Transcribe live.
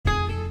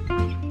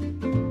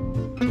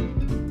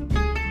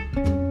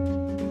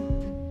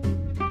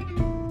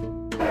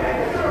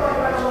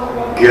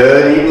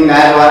Good evening,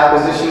 Agile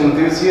Acquisition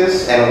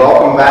enthusiasts, and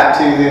welcome back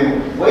to the,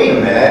 wait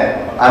a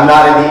minute, I'm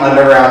not in the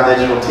underground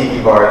digital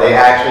tiki bar. They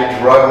actually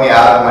drugged me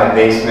out of my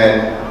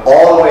basement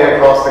all the way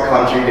across the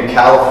country to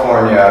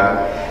California,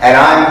 and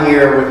I'm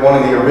here with one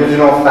of the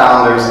original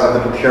founders of the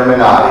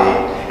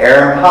Procurementati,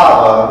 Aaron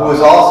Pava, who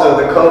is also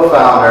the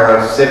co-founder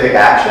of Civic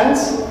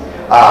Actions.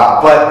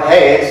 But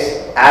hey,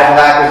 it's Agile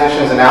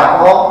Acquisitions and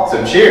Alcohol,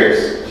 so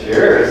cheers.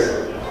 Cheers.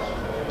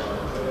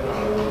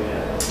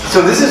 So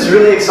this is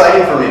really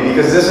exciting for me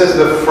because this is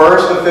the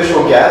first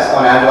official guest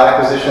on Agile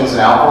Acquisitions and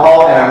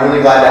Alcohol, and I'm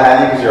really glad to have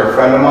you because you're a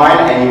friend of mine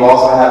and you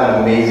also have an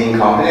amazing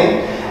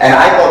company. And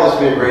I thought this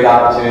would be a great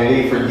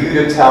opportunity for you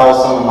to tell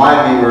some of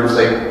my viewers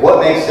like what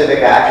makes Civic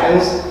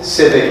Actions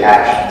Civic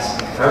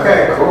Actions.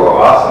 Okay, cool,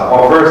 awesome.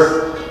 Well,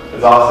 first,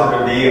 it's awesome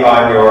to be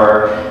on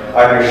your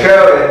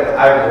show, and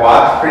I've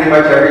watched pretty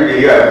much every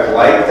video. I've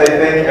liked, I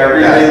think,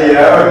 every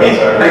video.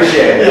 So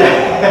appreciate it.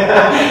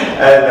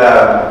 And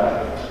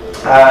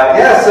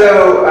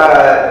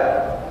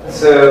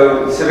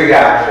so Civic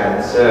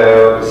Actions.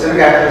 So Civic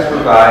Actions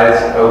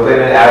provides open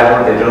and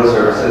agile digital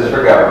services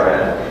for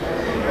government.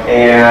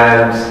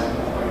 And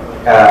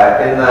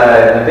in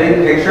the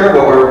big picture,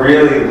 what we're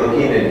really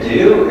looking to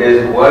do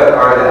is what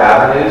are the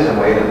avenues and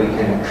ways that we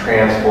can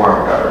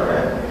transform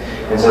government.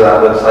 And so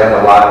that looks like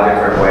a lot of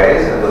different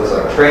ways. It looks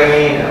like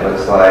training, it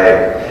looks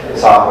like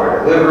software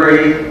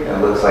delivery, it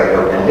looks like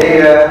open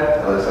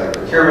data, it looks like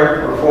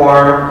procurement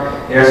reform.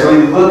 So we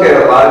look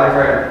at a lot of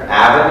different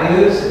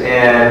avenues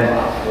and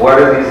what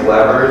are these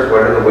levers,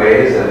 what are the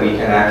ways that we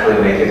can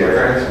actually make a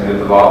difference, move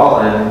the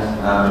ball, and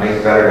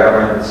make better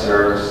government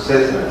serve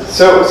citizens.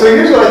 So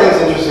here's what I think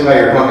is interesting about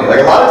your company. Like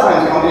a lot of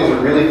times companies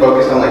are really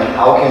focused on like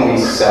how can we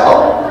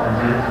sell,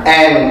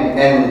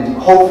 and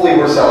hopefully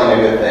we're selling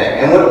a good thing.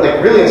 And what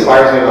like really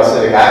inspires me about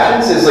Civic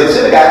Actions is like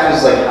Civic Actions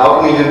is like how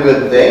can we do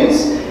good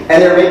things, and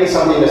there may be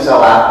something to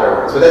sell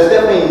afterwards. But that's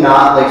definitely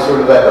not like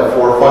sort of at the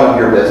forefront of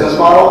your business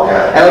model.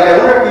 Yeah. And like I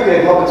wonder if you can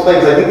help explain,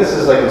 because I think this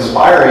is like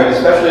inspiring,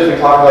 especially as we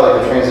talk about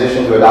like the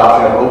transition to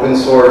adoption of open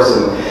source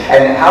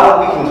and how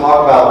we can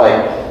talk about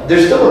like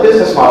there's still a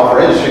business model for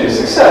industry to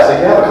success. Like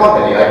you have a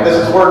company, like this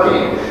is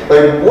working.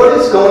 Like what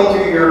is going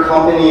through your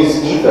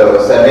company's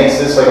ethos that makes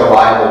this like a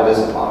viable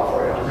business model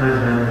for you?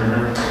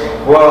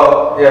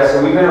 Well, yeah,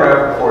 so we've been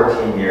around for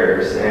 14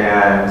 years,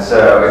 and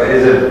so it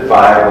is a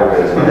viable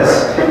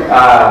business.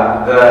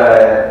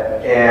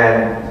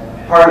 And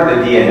part of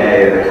the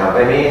DNA of the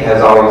company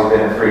has always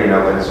been free and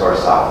open source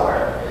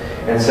software.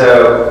 And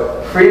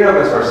so free and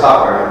open source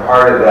software, and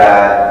part of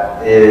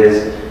that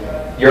is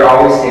you're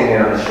always standing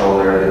on the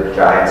shoulder of the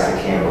giants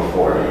that came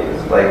before you.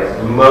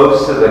 Like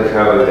most of the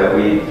code that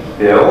we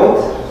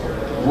build,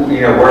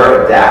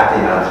 we're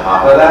adapting on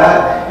top of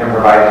that and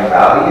providing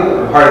value.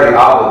 And part of the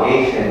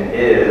obligation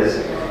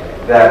is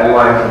that we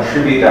want to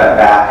contribute that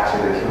back to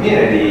the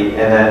community,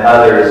 and then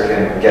others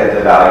can get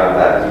the value of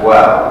that as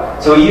well.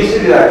 So we used to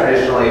do that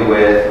traditionally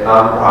with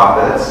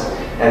nonprofits,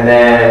 and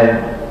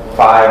then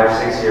 5 or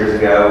 6 years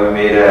ago we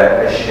made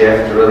a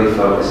shift to really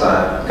focus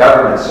on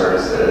government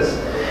services.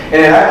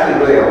 And it actually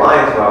really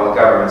aligns well with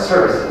government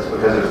services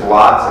because there's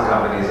lots of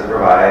companies that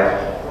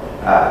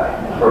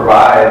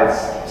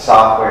provides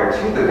software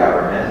to the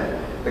government.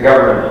 The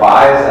government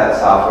buys that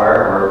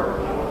software, or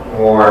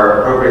more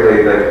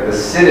appropriately, the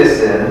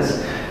citizens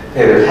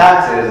pay their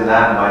taxes, and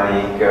that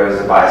money goes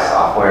to buy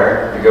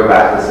software to go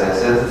back to the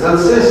citizens. And so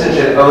the citizens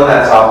should own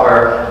that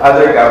software.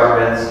 Other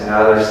governments,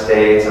 other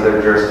states,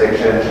 other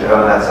jurisdictions should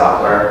own that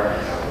software.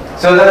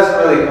 So that's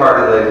really part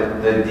of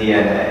the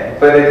DNA.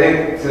 But I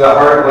think to the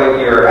heart of what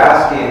you're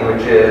asking,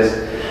 which is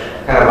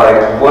kind of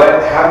like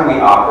how do we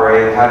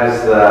operate? How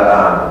does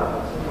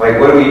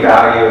what do we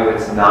value if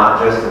it's not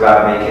just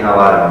about making a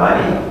lot of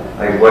money?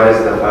 Like what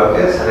is the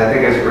focus? And I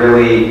think it's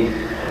really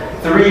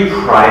 3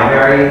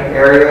 primary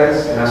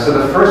areas. So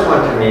the first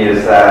one to me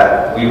is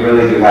that we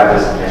really do have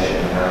this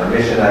mission, the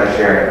mission that I was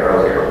sharing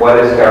earlier. What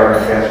does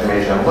government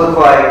transformation look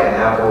like, and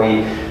how can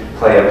we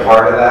play a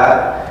part of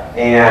that?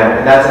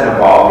 And that's an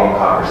evolving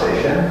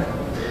conversation.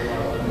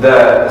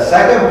 The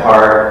second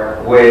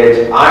part,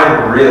 which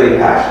I'm really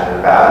passionate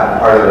about, and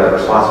part of the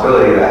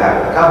responsibility that I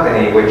have in the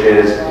company, which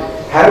is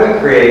how do we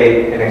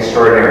create an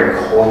extraordinary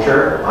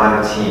culture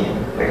on a team?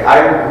 Like I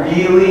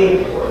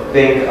really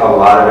think a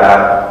lot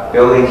about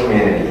building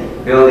community,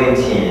 building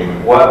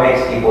team, what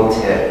makes people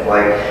tick,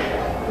 how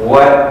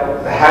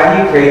do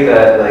you create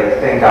that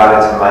thank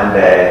God it's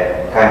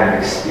Monday kind of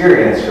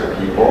experience for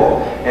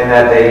people, and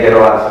that they get a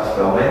lot of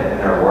fulfillment in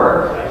their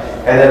work.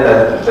 And then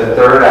the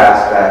third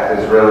aspect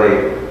is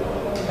really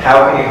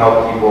how can you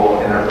help people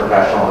in their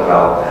professional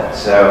development?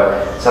 So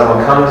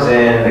someone comes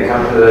in, they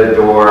come to the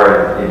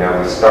door, and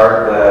we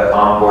start the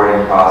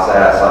onboarding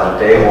process on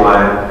day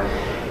 1,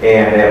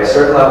 and they have a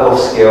certain level of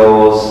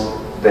skills,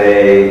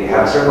 they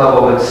have a certain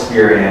level of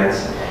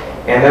experience,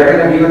 and they're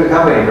going to be with the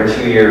company for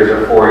 2 years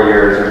or 4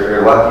 years, or if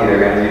you're lucky,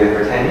 they're going to be there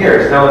for 10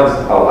 years. No one's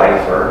a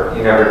lifer.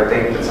 You never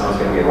think that someone's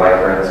going to be a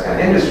lifer in this kind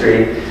of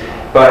industry,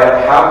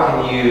 but how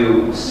can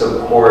you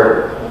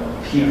support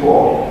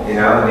people, you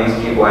know, and these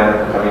people end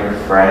up becoming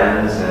your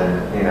friends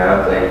and, you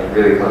know, like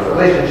really close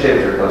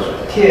relationships, you're close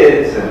with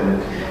kids,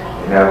 and,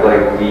 you know,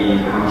 like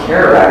we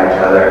care about each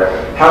other.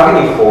 How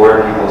can you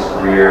forward people's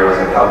careers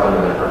and help them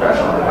in their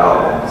professional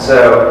development?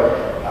 So,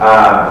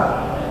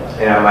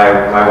 you know,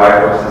 my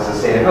wife works in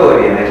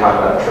sustainability, and they talk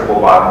about the triple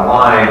bottom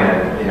line,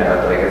 and, you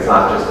know, like it's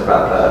not just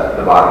about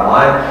the bottom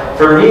line.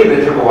 For me,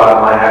 the triple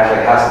bottom line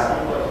actually has,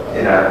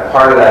 you know,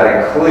 part of that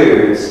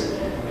includes,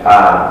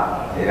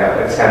 you know,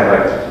 it's kind of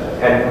like,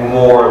 and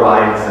more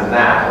lines than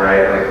that,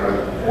 right? Like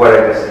what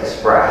I just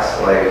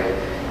expressed. Like,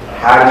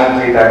 how do you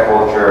create that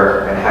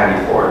culture and how do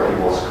you forward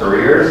people's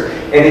careers?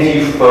 And if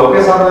you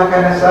focus on that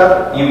kind of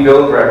stuff, you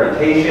build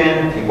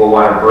reputation, people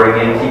want to bring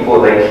in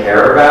people they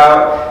care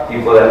about,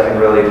 people that can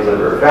really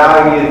deliver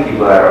value,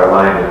 people that are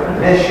aligned with the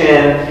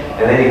mission,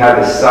 and then you have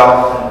this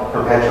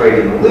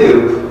self-perpetuating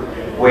loop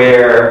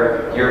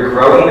where you're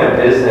growing a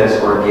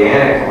business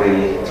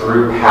organically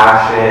through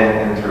passion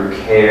and through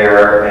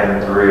care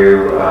and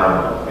through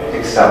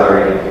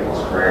accelerating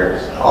people's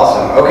careers.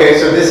 Awesome. Okay,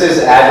 so this is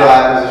Agile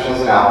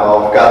Acquisitions and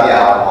Alcohol. We've got the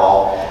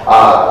alcohol.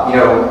 You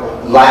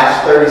know,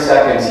 last 30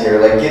 seconds here.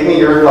 Like, give me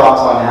your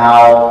thoughts on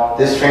how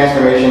this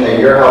transformation that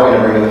you're helping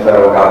to bring to the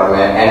federal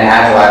government and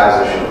Agile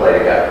Acquisition play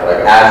together.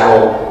 Like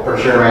Agile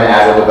procurement,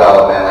 Agile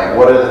development. Like,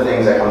 what are the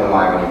things that come to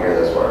mind when you hear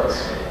those words?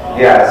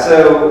 Yeah.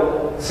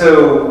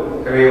 So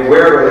I mean,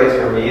 where it relates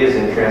for me is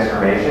in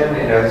transformation.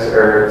 You know,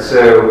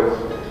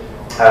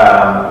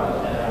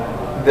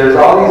 there's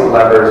all these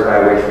levers by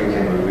which we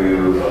can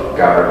move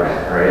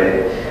government,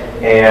 right?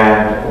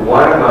 And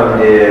one of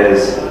them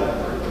is,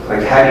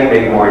 like, how do you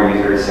make more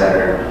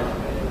user-centered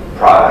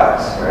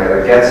products, right?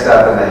 Like, get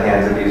stuff in the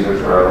hands of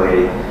users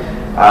early.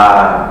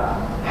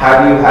 How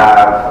do you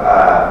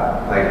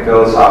have, like,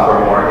 build software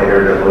more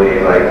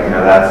iteratively? Like, you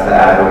know, that's the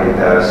Agile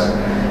ethos.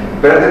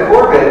 But at the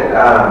core of it,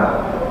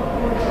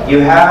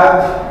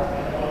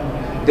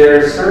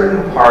 there's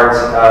certain parts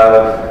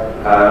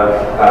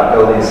of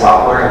building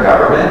software in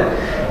government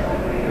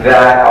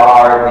that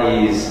are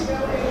these,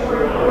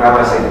 I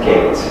want to say,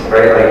 gates,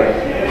 right?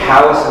 Like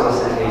how a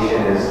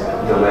solicitation is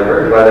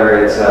delivered,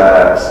 whether it's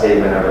a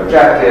statement of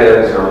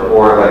objectives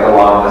or like a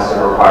long list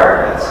of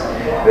requirements.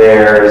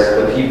 There's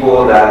the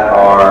people that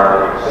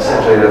are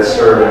essentially that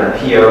serve in a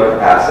PO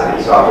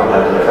capacity. So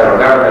oftentimes in the federal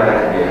government,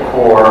 that can be a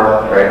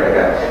core, right? Like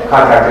a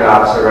contracting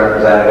officer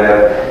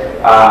representative.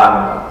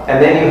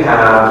 And then you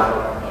have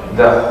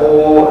the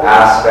whole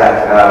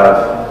aspect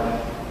of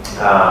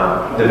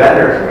the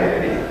vendor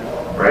community,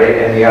 right?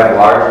 And you have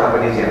large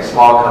companies, you have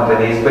small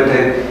companies, but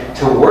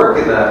to work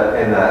in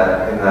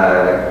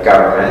the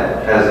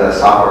government as a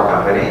software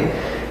company,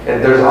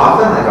 there's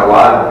often like a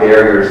lot of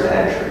barriers to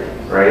entry,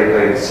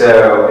 right? Like,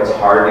 so it's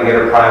hard to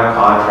get a prime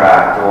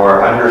contract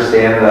or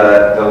understand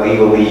the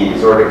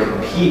legalese or to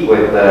compete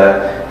with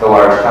the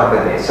large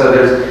companies. So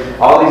there's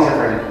all these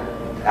different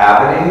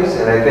avenues,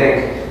 and I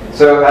think,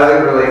 so as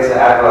it relates to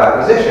Agile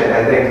Acquisition,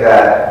 I think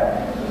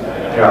that,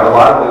 you know, a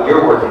lot of what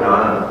you're working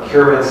on the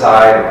procurement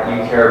side,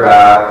 you care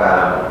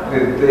about,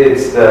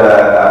 it's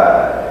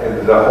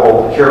the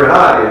whole procurement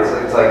audience.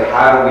 It's like,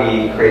 how do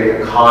we create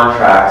the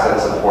contracts that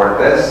support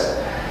this?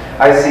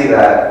 I see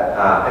that,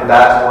 and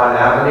that's one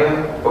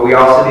avenue, but we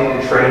also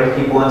need to train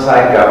people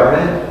inside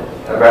government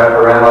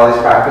around all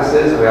these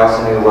practices, and we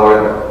also need to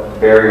lower the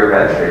barrier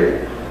of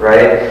entry,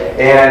 right?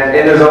 And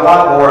there's a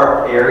lot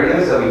more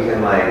areas that we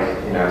can, like,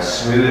 you know,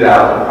 smooth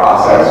out the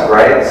process,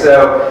 right?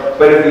 So,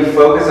 but if we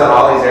focus on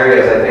all these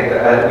areas, I think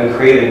that we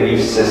create a new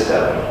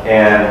system,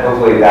 and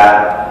hopefully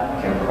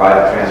that can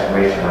provide the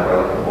transformation that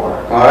we're looking for.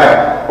 All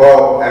right.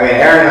 Well, I mean,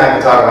 Aaron and I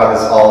can talk about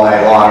this all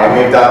night long, and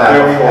we've done that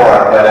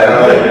before, but I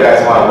don't know if you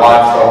guys want to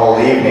watch the whole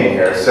evening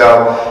here.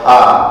 So,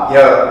 you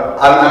know,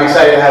 I'm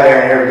excited to have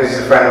Aaron here because he's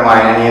a friend of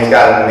mine, and he's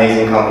got an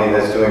amazing company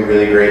that's doing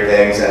really great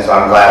things, and so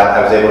I'm glad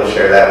I was able to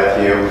share that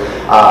with you.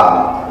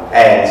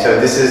 And so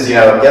this is, you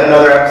know, yet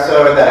another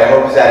episode that I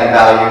hope is adding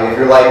value. If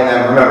you're liking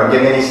them, remember,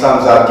 give me these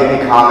thumbs up, give me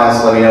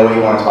comments, let me know what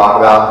you want to talk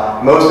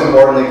about. Most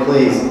importantly,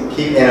 please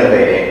keep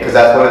innovating, because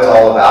that's what it's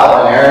all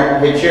about. And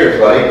Aaron, hey, cheers,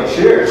 buddy.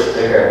 Cheers.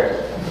 Take care.